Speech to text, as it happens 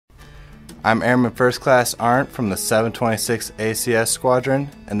I'm Airman First Class Arndt from the 726 ACS Squadron,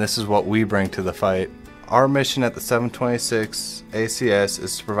 and this is what we bring to the fight. Our mission at the 726 ACS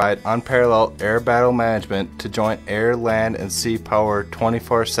is to provide unparalleled air battle management to joint air, land, and sea power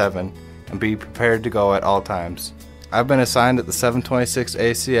 24/7 and be prepared to go at all times. I've been assigned at the 726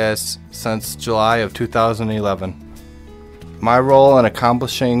 ACS since July of 2011. My role in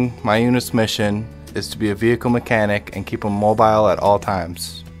accomplishing my unit's mission is to be a vehicle mechanic and keep them mobile at all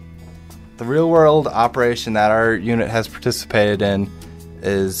times. The real-world operation that our unit has participated in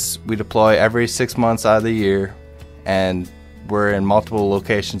is we deploy every 6 months out of the year, and we're in multiple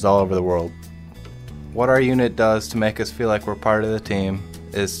locations all over the world. What our unit does to make us feel like we're part of the team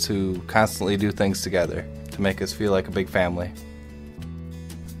is to constantly do things together, to make us feel like a big family.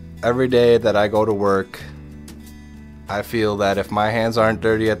 Every day that I go to work, I feel that if my hands aren't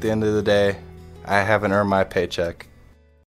dirty at the end of the day, I haven't earned my paycheck.